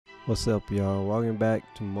What's up, y'all? Welcome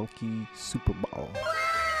back to Monkey Super Ball.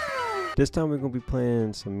 This time we're gonna be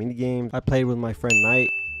playing some mini games. I played with my friend Knight,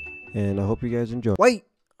 and I hope you guys enjoy. Wait,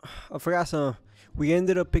 I forgot some. We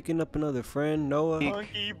ended up picking up another friend, Noah.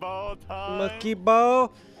 Monkey ball time. Monkey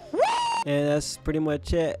ball. And that's pretty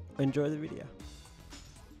much it. Enjoy the video.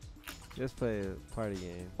 Let's play a party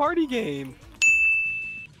game. Party game.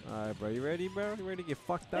 Alright, bro. You ready, bro? You ready to get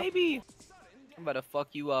fucked up? Maybe. I'm about to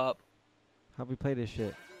fuck you up. How we play this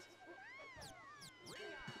shit?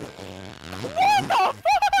 What the fuck?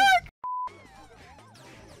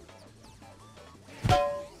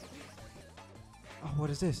 Oh, what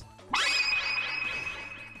is this?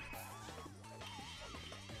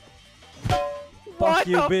 What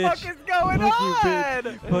you, the bitch. fuck is going Fuck on? you,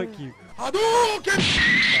 bitch. Fuck you. What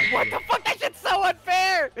the fuck? That shit's so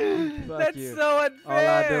unfair. Fuck That's you. so unfair.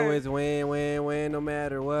 All I do is win, win, win, no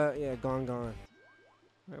matter what. Yeah, gone. All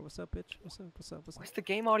right, what's up, bitch? What's up? Why's the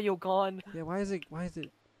game audio gone? Yeah, why is it?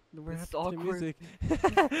 We're It's having awkward. music.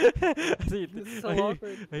 It's so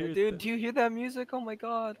awkward. Dude, do you hear that music? Oh my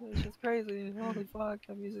god, it's just crazy. Holy fuck,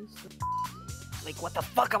 that music's... Like, what the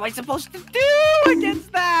fuck am I supposed to do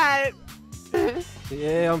against that?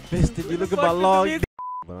 Yeah, I'm fisted. You look at my log.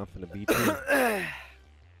 But I'm finna beat you.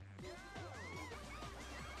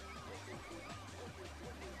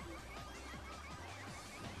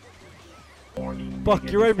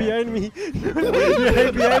 Fuck, you're right behind me. You're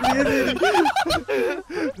right behind me, isn't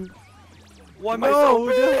it? Why am I so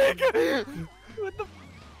big? What the...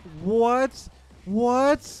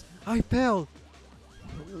 What? I fell.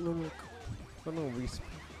 No, respawn.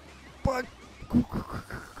 Fuck.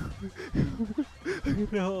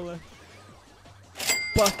 No.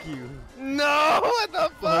 Fuck you. No, what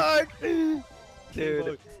the fuck?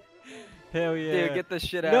 Dude. Hell yeah. Dude, get the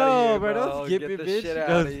shit out of here, bro. Don't skip get it, the bitch. shit out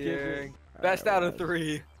Don't of skip here. it. Best out of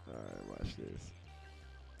 3. Alright, watch this.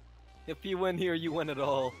 If you win here, you win it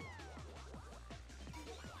all.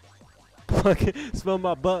 Fuck, smell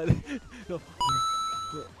my butt. No.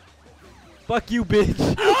 Fuck you, bitch.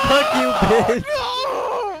 Fuck you, bitch.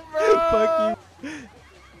 No, bro. Fuck you.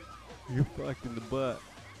 You fucked in the butt.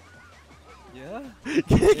 Yeah.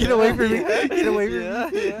 Get away from me. Get away from Yeah,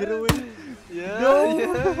 me. yeah. Get away. Yeah. No.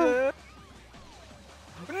 Yeah.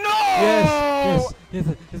 No. Yes.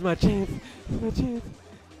 It's my chance. It's my chance.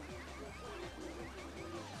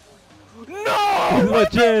 No. It's my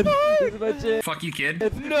chance. It's my chance. Fuck you, kid.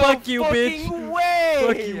 No Fuck you, bitch. fucking way.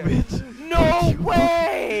 Fuck you, bitch. No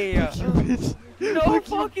way. Fuck you, bitch. No Fuck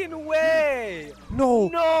you. fucking way. No.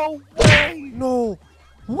 No way. No.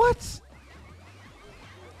 What?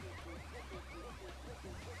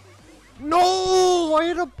 No! I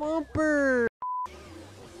hit a bumper.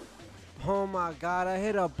 Oh my god! I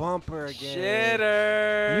hit a bumper again.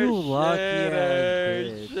 Shitter. You lucky ass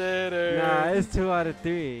bitch. Shitter. Nah, it's 2 out of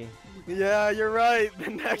 3. Yeah, you're right.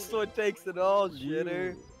 The next one takes it all,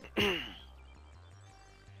 shitter.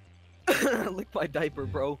 Lick my diaper,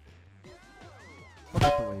 bro. Fuck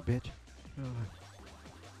out the way, bitch.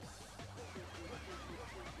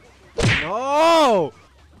 No!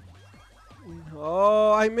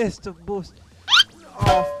 Oh, I missed a boost.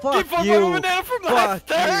 Oh, fuck Keep you! on banana from last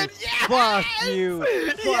Fuck turn. you! Yes! Fuck you!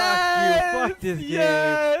 Fuck Yes! you! Fuck this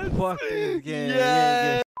Yes! game! Fuck this game!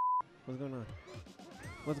 Yes! What's going on?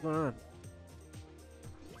 What's going on?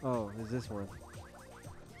 Oh, is this one?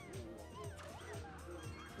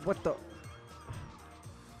 What the?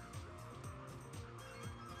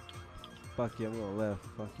 Fuck you! I'm going left.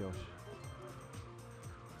 Fuck y'all.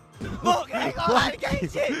 Okay, I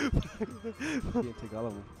can't see. You can't take all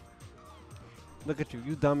of them. Look at you,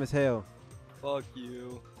 you dumb as hell. Fuck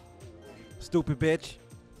you. Stupid bitch.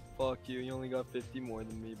 Fuck you. You only got 50 more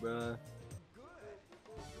than me, bruh.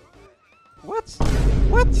 What?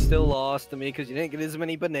 What? Still lost to me because you didn't get as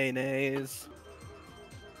many bananas.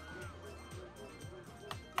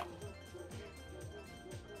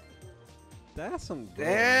 That's some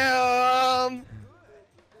Damn!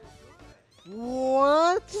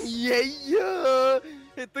 What? Yeah!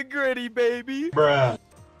 Hit the gritty, baby! Bruh.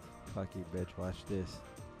 Fuck you, bitch. Watch this.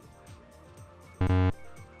 Oh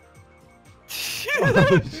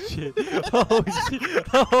shit! Oh shit!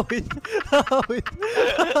 Oh shit!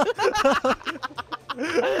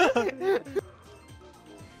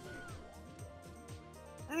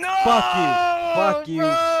 No! Fuck you! Fuck you!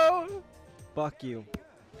 Bro! Fuck you!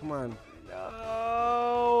 Come on!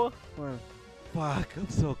 No! Come on! Fuck! I'm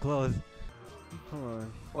so close. Come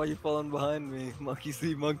on! Why are you falling behind me? Monkey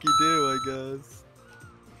see, monkey do, I guess.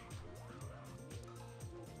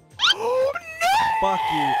 Oh no! Fuck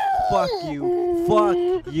you! Fuck you! Fuck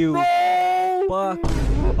you! No! Fuck!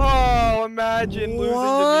 Oh, imagine losing to me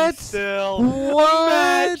What? still. What?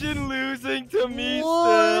 Imagine to me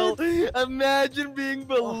What? still. Imagine being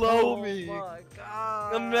below me. Oh my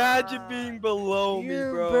god. Imagine being below You're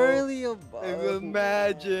me, bro. barely above.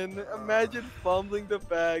 Imagine fumbling the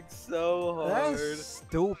bag so hard. That's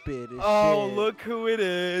stupid as Oh, shit. look who it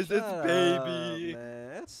is. Shut It's up, baby. man.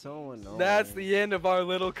 That's so annoying. That's the end of our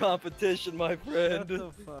little competition, my What friend.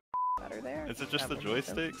 the fuck? There. Is it just the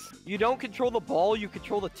joysticks? You don't control the ball, you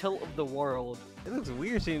control the tilt of the world. It looks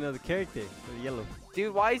weird seeing another character. The yellow.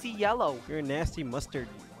 Dude, why is he yellow? You're a nasty mustard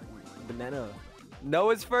banana.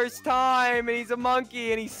 Noah's first time, and he's a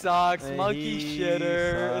monkey, and he sucks. And Monkey he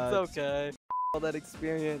shitter. sucks. It's okay. All that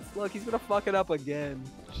experience. Look, he's gonna fuck it up again.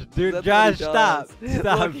 Dude, That's Josh, what he stop. does.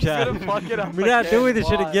 Stop, Look, he's Josh. gonna fuck it up We're not again. doing this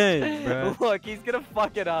shit Watch. again, bro. Look, he's gonna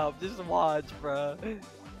fuck it up. Just watch, bro.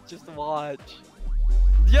 Just watch.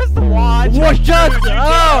 Just watch. What? Shut up!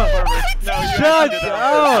 No, you Shut actually did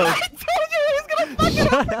up! I told you he was gonna fuck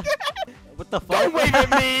it up. Shut up! What the fuck? Don't wave at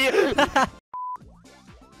me.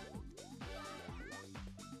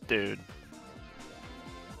 Dude.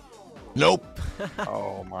 Nope.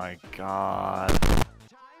 Oh my god.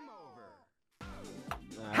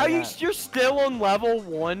 How you're still on level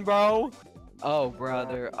 1, bro? Oh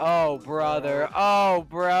brother, oh brother, oh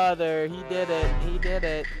brother, he did it, he did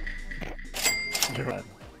it.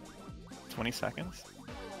 20 seconds?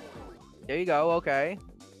 There you go, okay.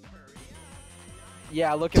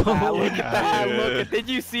 Yeah, look at that, look at that, look at, did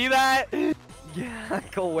you see that? Yeah,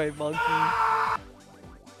 go away, monkey.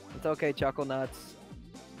 It's okay, Chuckle Nuts.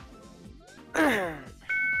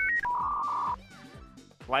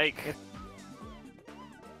 Like.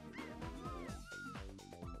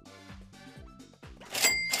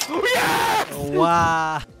 Yes!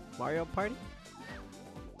 Wow. Mario Party?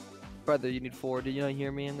 Brother, you need 4. Did you not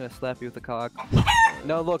hear me? I'm gonna slap you with a cock.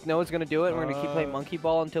 No, look, no one's gonna do it. We're gonna keep playing Monkey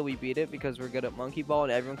Ball until we beat it because we're good at Monkey Ball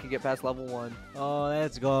and everyone can get past level 1. Oh,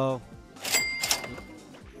 let's go.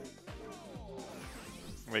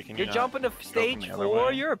 Wait, can You're you jumping to stage the other 4?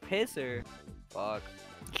 way? You're a pisser. Fuck.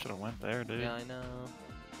 Should have went there, dude. Yeah, I know.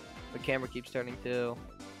 The camera keeps turning too.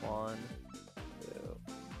 1, 2,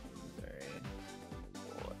 3,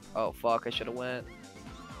 4. Oh fuck! I should have went.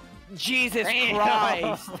 Jesus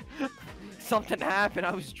Christ! Something happened.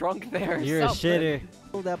 I was drunk there. You're Something. a shitter.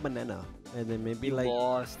 Pull that banana. And then maybe You like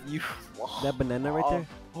lost. You lost. that banana right there.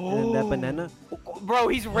 And then that banana. Bro,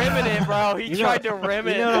 he's rimming it, bro. He You know- tried to rim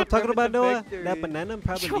it. You know what I'm talking Rim it about, to Noah? victory. That banana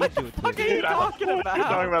probably What leads the you fuck to are you Dude, I don't talking know what about? You're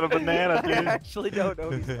talking about a banana, I dude. actually don't know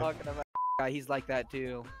what he's talking about. Yeah, he's like that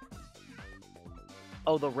too.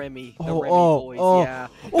 Oh, the Remy. The Remy boys, yeah.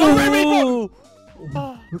 Oh, The Remy boys!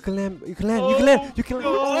 You can land, you can land, you can land, you can land.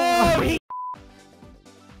 Oh, he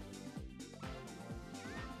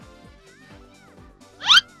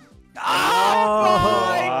Oh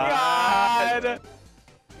my god!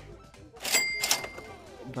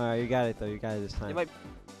 Alright, you got it though, you got it this It time. might-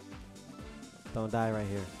 Don't die right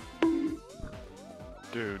here.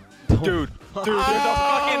 Dude. Don't Dude. fuck- Dude, there's a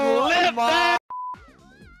fucking lift there!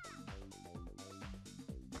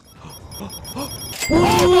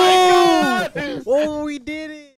 Oh my god! Oh, we did it!